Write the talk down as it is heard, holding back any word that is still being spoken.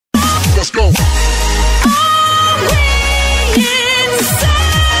Let's go.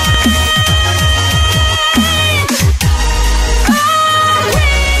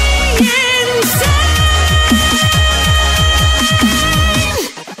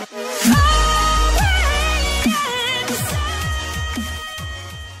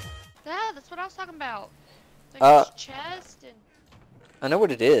 Yeah, that's what I was talking about. It's like this chest and I know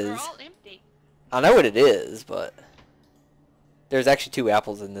what it they're is. all empty. I know what it is, but there's actually 2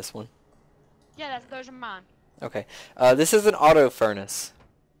 apples in this one. Yeah, those are mine. Okay. This is an auto furnace.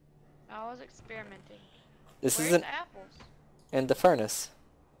 I was experimenting. This Where's is an the apples? and the furnace.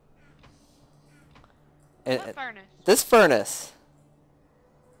 And What furnace? this furnace.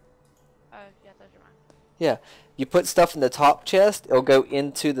 Oh, yeah, those are mine. Yeah. You put stuff in the top chest, it'll go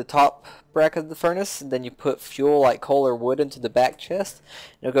into the top bracket of the furnace, and then you put fuel like coal or wood into the back chest,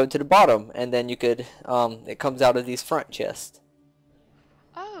 and it'll go to the bottom, and then you could, it comes out of these front chests.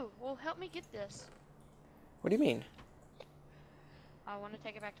 Oh, well, help me get this. What do you mean? I want to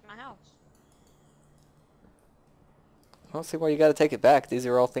take it back to my house. I don't see why you gotta take it back. These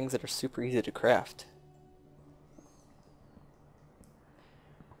are all things that are super easy to craft.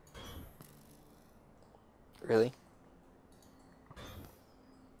 Really?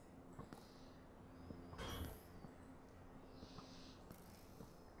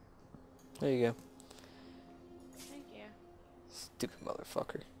 There you go. Thank you. Stupid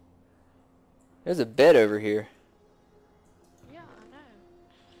motherfucker. There's a bed over here. Yeah, I know.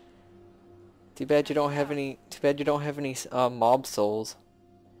 Too bad you don't have any. Too bad you don't have any mob souls.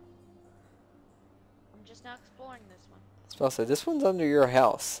 I'm just now exploring this one. So I'll say this one's under your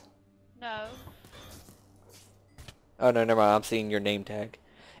house. No. Oh no, never mind. I'm seeing your name tag.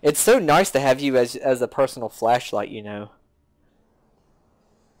 It's so nice to have you as a personal flashlight, you know.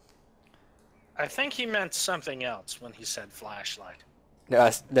 I think he meant something else when he said flashlight. No,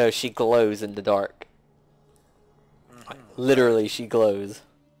 no, she glows in the dark. Literally, she glows.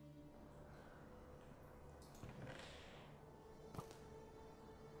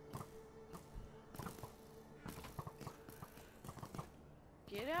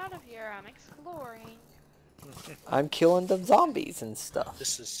 Get out of here, I'm exploring. I'm killing the zombies and stuff.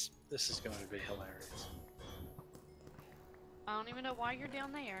 This is going to be hilarious. I don't even know why you're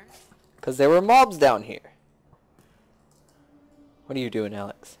down there. Because there were mobs down here. What are you doing,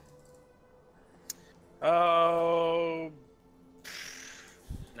 Alex? Oh,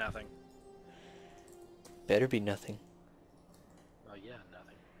 nothing. Better be nothing. Oh yeah,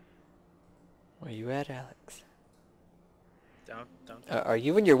 nothing. Where you at, Alex? Don't. Are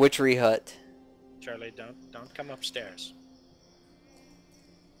you in your witchery hut? Charlie, don't come upstairs.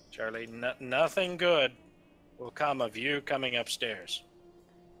 Charlie, nothing good will come of you coming upstairs.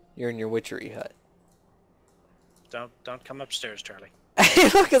 You're in your witchery hut. Don't come upstairs, Charlie.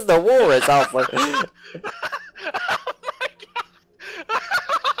 Look at the walrus alpha. Oh my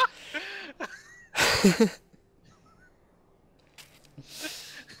god!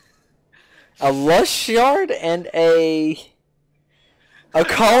 A lush shard and a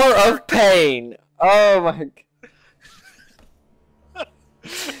collar of pain. Oh my.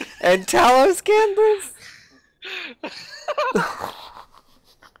 And Talos candles.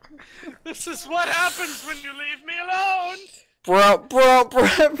 This is what happens when you leave me alone! Bro.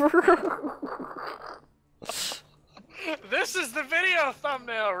 This is the video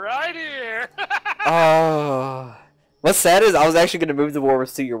thumbnail right here! Oh. What's sad is I was actually going to move the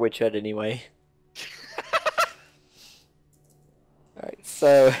walrus to your witch hut anyway. Alright,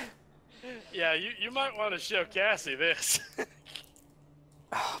 so... Yeah, you might want to show Cassie this.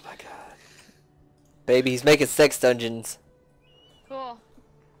 Oh my god. Baby, he's making sex dungeons. Cool.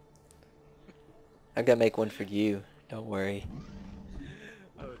 I'm gonna make one for you. Don't worry.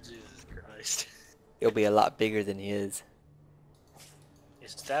 Oh, Jesus Christ. It'll be a lot bigger than his.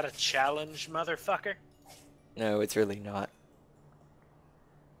 Is that a challenge, motherfucker? No, it's really not.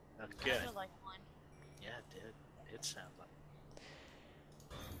 Oh, good. I feel like one. Yeah, it did. It sounded like.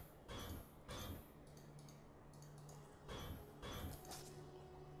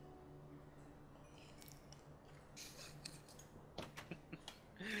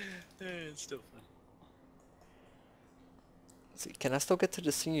 It's still fun. Let's see, can I still get to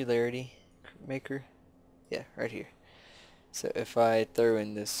the singularity maker? Yeah, right here. So if I throw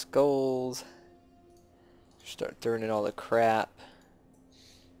in the skulls, start throwing in all the crap.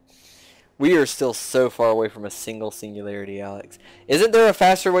 We are still so far away from a single singularity, Alex. Isn't there a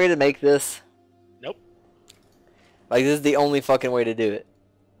faster way to make this? Nope. Like, this is the only fucking way to do it.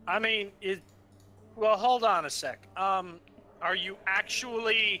 I mean, well, hold on a sec. Are you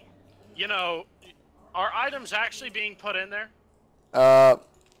actually, you know, are items actually being put in there?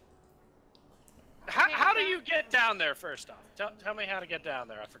 down there first off? Tell me how to get down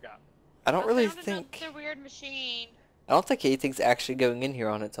there. I forgot. I don't really found think... another weird machine. I don't think anything's actually going in here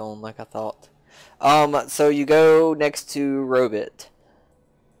on its own like I thought. So you go next to Robit.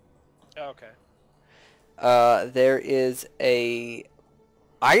 Okay. There is a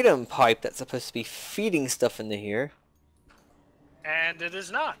item pipe that's supposed to be feeding stuff into here. And it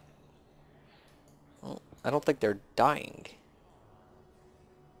is not. Well, I don't think they're dying.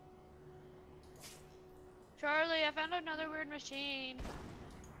 Charlie, I found another weird machine.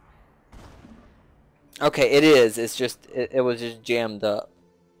 Okay, it is. It's just it was just jammed up.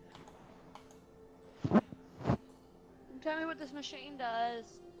 Tell me what this machine does.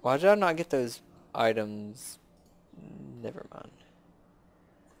 Why did I not get those items? Never mind.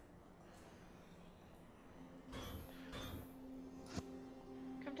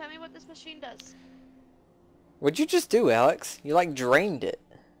 Come tell me what this machine does. What'd you just do, Alex? You like drained it.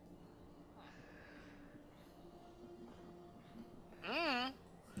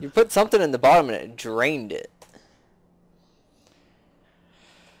 You put something in the bottom and it drained it.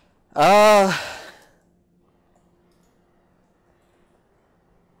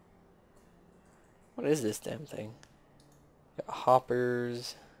 What is this damn thing? Got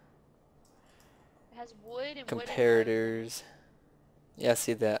hoppers. It has wood and Comparators. Yeah, I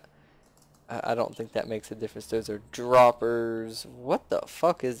see that. I don't think that makes a difference. Those are droppers. What the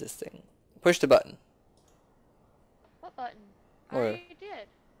fuck is this thing? Push the button. What button? I Where? already did.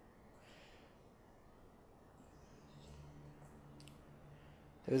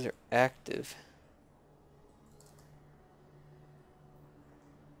 Those are active.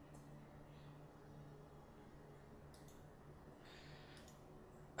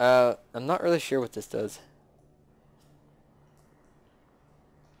 I'm not really sure what this does.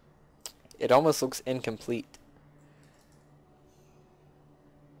 It almost looks incomplete.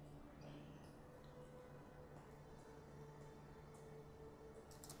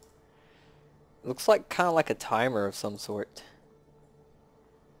 Looks like kind of like a timer of some sort.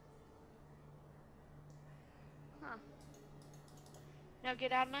 Huh. Now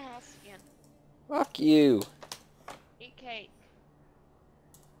get out of my house again. Fuck you. Eat cake.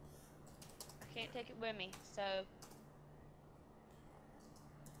 I can't take it with me, so...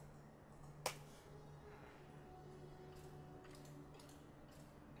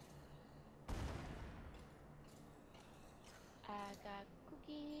 I got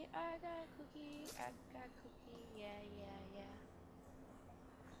cookie, I got cookie, I got cookie, yeah, yeah, yeah.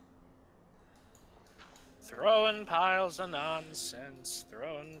 Throwing piles of nonsense,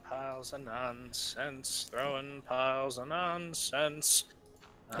 throwing piles of nonsense, throwing piles of nonsense.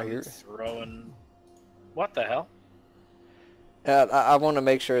 I'm throwing... What the hell? I want to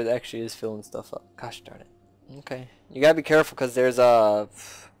make sure it actually is filling stuff up. Gosh darn it. Okay. You gotta be careful because there's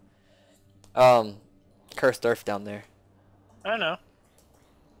cursed earth down there. I know.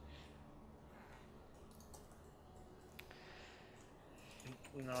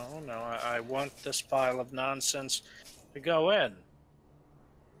 No, I want this pile of nonsense to go in.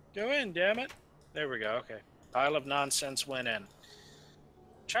 Go in, damn it. There we go, okay. Pile of nonsense went in.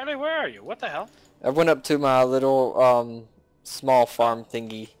 Charlie, where are you? What the hell? I went up to my little small farm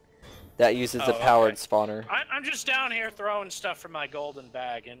thingy that uses the powered spawner. I'm just down here throwing stuff from my golden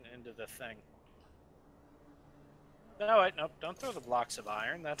bag into the thing. No, wait, nope, don't throw the blocks of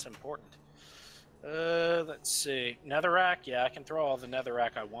iron. That's important. Let's see. Netherrack? Yeah, I can throw all the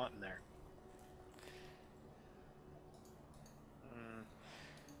netherrack I want in there.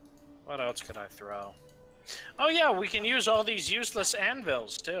 What else could I throw? Oh yeah, we can use all these useless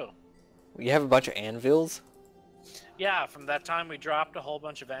anvils too. You have a bunch of anvils? Yeah, from that time we dropped a whole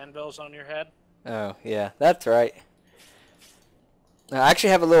bunch of anvils on your head. Oh, yeah, that's right. I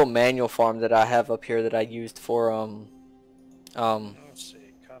actually have a little manual farm that I have up here that I used for, Let's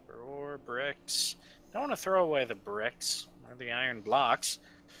see, copper ore, bricks. Don't want to throw away the bricks, or the iron blocks.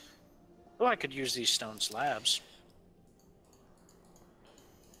 Oh, I could use these stone slabs.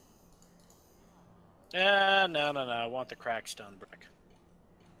 No, I want the cracked stone brick.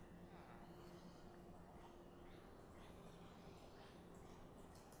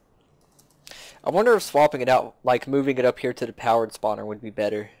 I wonder if swapping it out, like moving it up here to the powered spawner would be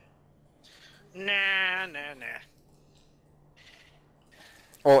better. Nah.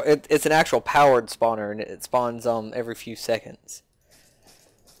 Well, it's an actual powered spawner, and it spawns every few seconds.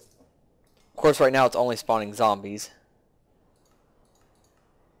 Of course, right now it's only spawning zombies.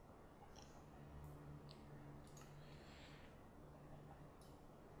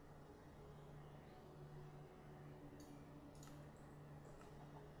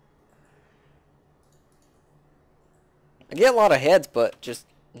 I get a lot of heads, but just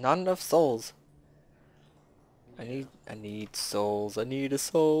not enough souls. I need souls. I need a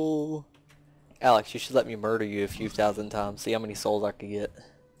soul. Alex, you should let me murder you a few thousand times. See how many souls I could get.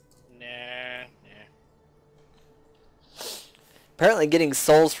 Nah. Apparently getting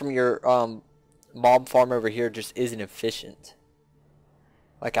souls from your mob farm over here just isn't efficient.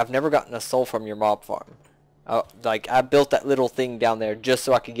 Like, I've never gotten a soul from your mob farm. Like, I built that little thing down there just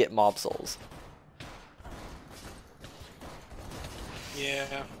so I could get mob souls. Yeah.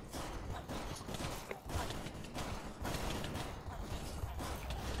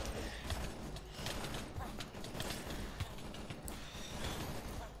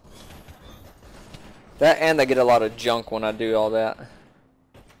 That and I get a lot of junk when I do all that.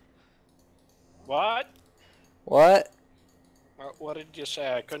 What? What? What did you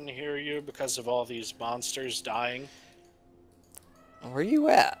say? I couldn't hear you because of all these monsters dying. Where you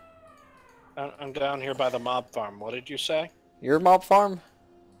at? I'm down here by the mob farm. What did you say? Your mob farm?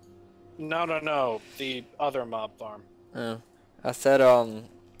 No. The other mob farm. Oh. I said, I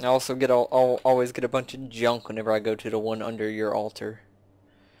also get always get a bunch of junk whenever I go to the one under your altar.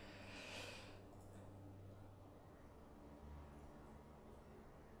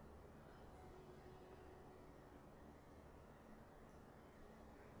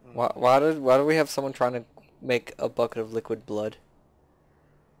 Why do we have someone trying to make a bucket of liquid blood?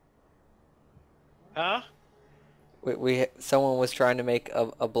 Huh? Someone was trying to make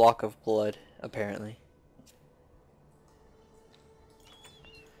a block of blood, apparently.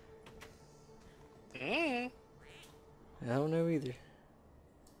 I don't know either.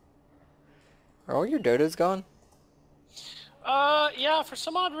 Are all your dodos gone? Yeah, for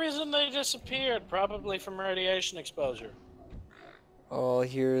some odd reason they disappeared, probably from radiation exposure. Oh,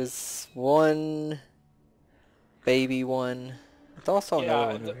 here's one baby one. There's also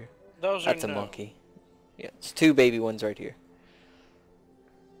another one over here. Those That's are a new. monkey. Yeah, it's two baby ones right here.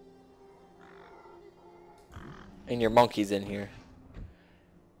 And your monkey's in here.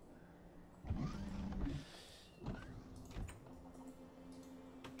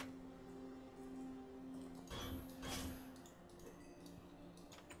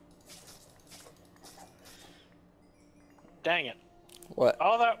 Dang it. What?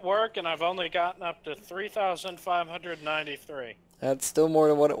 All that work and I've only gotten up to 3,593. That's still more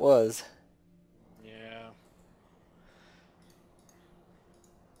than what it was. Yeah.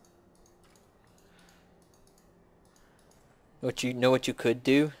 What you could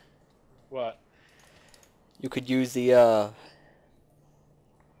do? What? You could use the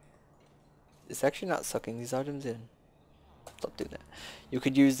it's actually not sucking these items in. Stop doing that. You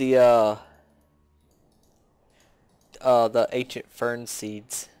could use the ancient fern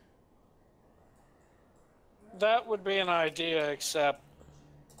seeds. That would be an idea, except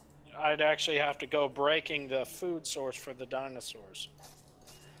I'd actually have to go breaking the food source for the dinosaurs.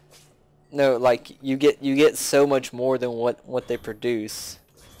 No, like you get so much more than what they produce.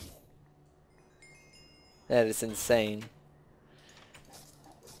 That is insane.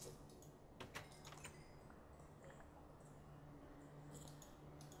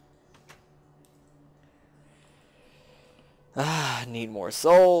 I need more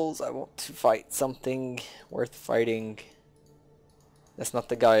souls. I want to fight something worth fighting. That's not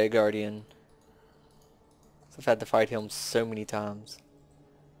the Gaia Guardian. I've had to fight him so many times.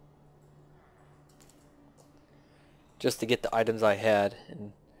 Just to get the items I had.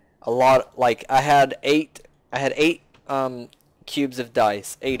 And a lot, like I had eight cubes of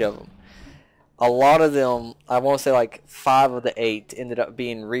dice, 8 of them. A lot of them, I want to say like 5 of the 8 ended up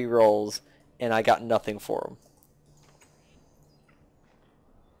being re-rolls, and I got nothing for them.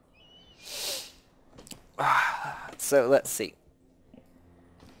 So let's see.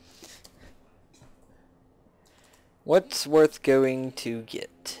 What's worth going to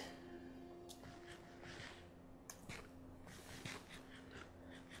get?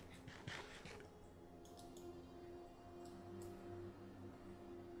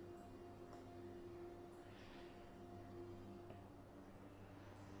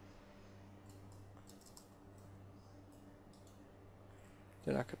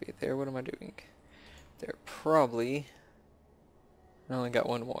 They're not gonna be there. What am I doing? They're probably... I only got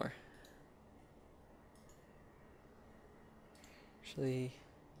one more. Actually...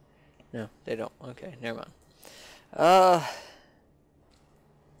 No, they don't. Okay, never mind. I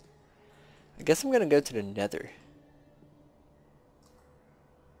guess I'm gonna go to the nether.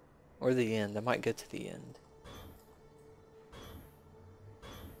 Or the end. I might go to the end.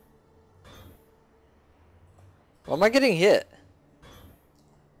 Why am I getting hit?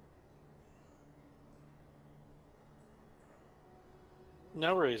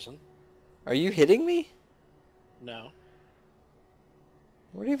 No reason. Are you hitting me? No.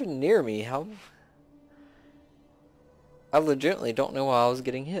 We're even near me. How? I legitimately don't know why I was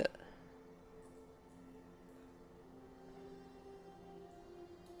getting hit.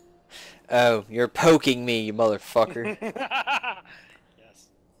 Oh, you're poking me, you motherfucker. Yes.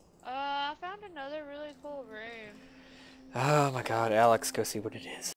 I found another really cool room. Oh my god, Alex, go see what it is.